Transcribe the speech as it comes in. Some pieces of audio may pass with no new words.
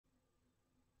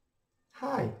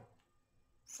Hi,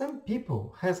 some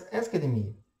people has asked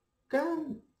me,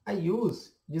 can I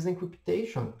use these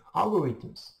encryptation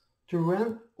algorithms to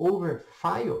run over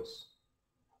files?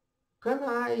 Can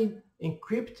I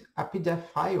encrypt a PDF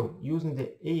file using the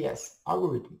AES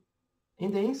algorithm?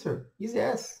 And the answer is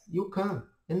yes, you can.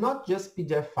 And not just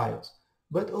PDF files,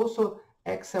 but also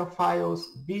Excel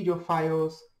files, video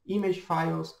files, image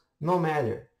files, no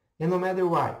matter. And no matter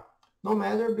why? No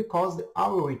matter because the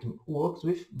algorithm works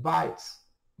with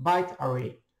byte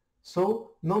array.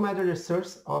 So no matter the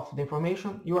source of the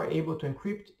information, you are able to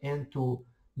encrypt and to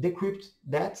decrypt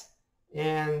that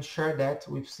and share that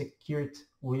with security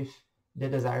with the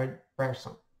desired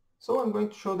person. So I'm going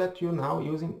to show that to you now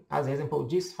using as example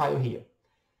this file here.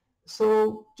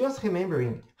 So just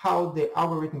remembering how the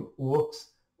algorithm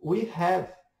works, we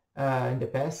have in the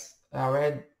past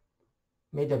already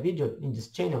made a video in this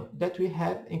channel that we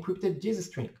have encrypted this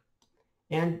string.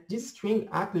 And this string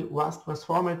actually was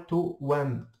transformed to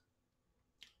one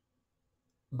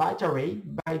byte array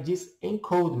by this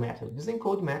encode method. This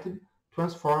encode method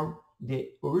transforms the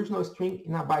original string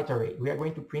in a byte array. We are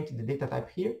going to print the data type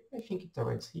here. I think it's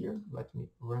already here. Let me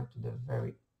run to the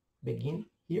very beginning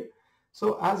here.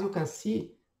 So as you can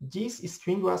see, this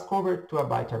string was converted to a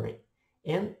byte array.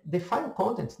 And the file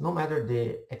content, no matter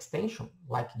the extension,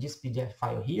 like this PDF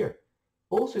file here,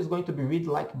 also is going to be read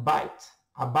like byte,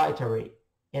 a byte array.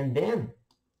 And then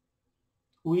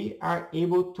we are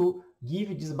able to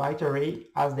give this byte array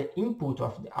as the input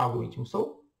of the algorithm.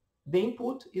 So the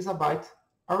input is a byte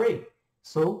array.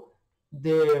 So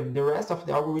the rest of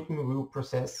the algorithm will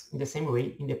process in the same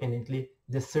way independently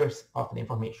the source of the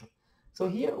information. So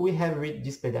here we have read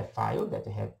this PDF file that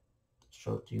I have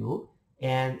showed to you,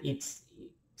 and it's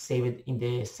saved in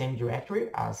the same directory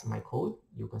as my code.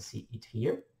 You can see it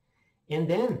here. And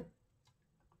then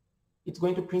it's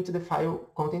going to print the file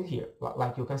content here.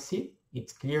 Like you can see,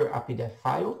 it's clear a PDF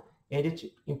file, and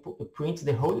it prints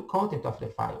the whole content of the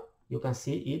file. You can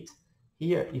see it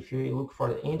here. If you look for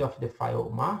the end of the file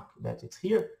mark that it's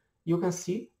here, you can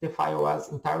see the file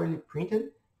was entirely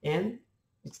printed and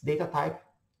its data type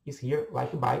is here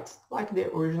like bytes, like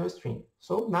the original string.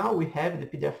 So now we have the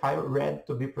PDF file ready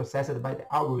to be processed by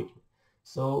the algorithm.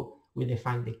 So we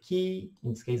define the key,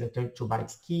 in this case a 32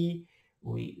 bytes key.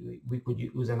 We could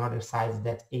use another size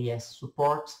that AES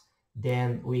supports.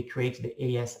 Then we create the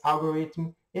AES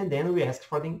algorithm, and then we ask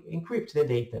for the encrypt the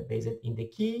data based in the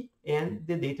key and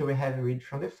the data we have read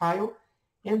from the file.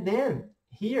 And then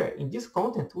here in this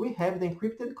content, we have the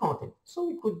encrypted content. So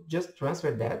we could just transfer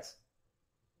that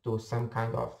to some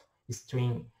kind of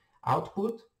string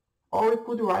output, or we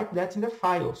could write that in the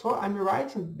file. So I'm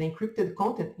writing the encrypted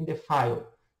content in the file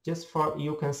just for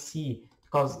you can see,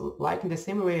 because like in the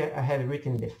same way I have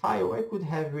written the file, I could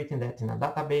have written that in a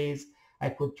database. I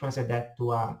could transfer that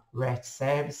to a REST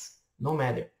service, no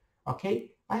matter.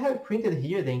 Okay, I have printed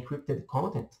here the encrypted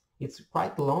content. It's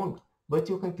quite long, but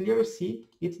you can clearly see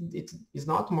it is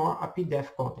not more a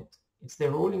PDF content. It's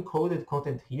the rolling coded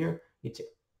content here. It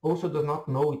also does not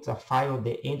know it's a file.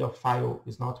 The end of file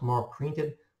is not more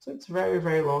printed. So it's very,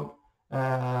 very long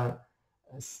to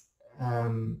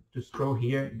scroll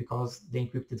here because the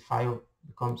encrypted file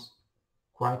becomes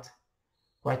quite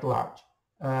large.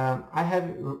 I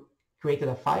have created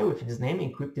a file with this name,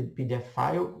 encrypted PDF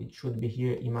file. It should be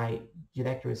here in my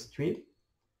directory tree.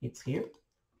 It's here.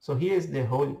 So here is the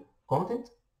whole content,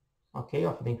 okay,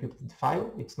 of the encrypted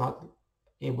file. It's not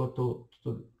able to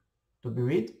be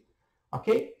read,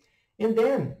 okay. And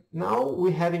then now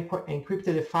we have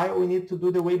encrypted the file. We need to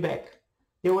do the way back.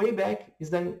 The way back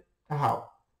is done how?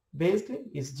 Basically,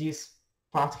 is this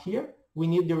part here. We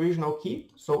need the original key.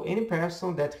 So any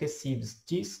person that receives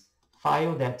this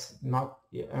file that's not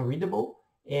unreadable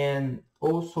and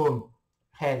also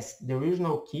has the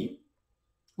original key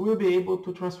will be able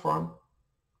to transform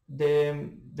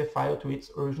the file to its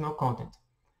original content.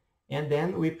 And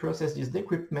then we process this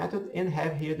decrypt method and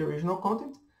have here the original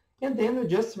content. And then we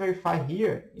just verify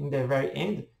here in the very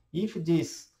end if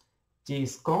this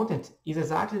content is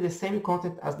exactly the same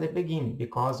content as the beginning,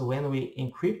 because when we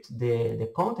encrypt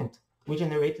the content, we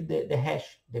generated the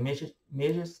hash, the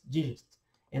measures digits.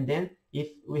 And then if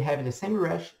we have the same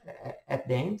hash at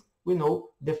the end, we know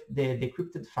the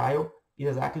decrypted file is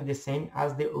exactly the same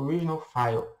as the original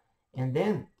file. And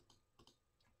then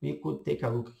we could take a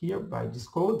look here by this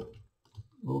code,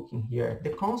 looking here at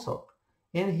the console.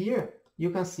 And here you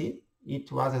can see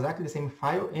it was exactly the same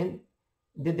file, and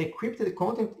the decrypted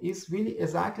content is really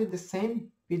exactly the same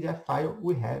PDF file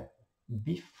we had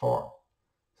before.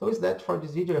 So is that for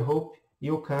this video. I hope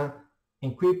you can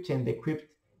encrypt and decrypt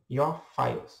your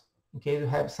files. In case you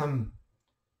have some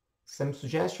Some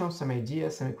suggestions, some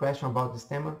ideas, some question about this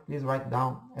theme, please write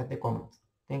down at the comments.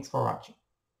 Thanks for watching.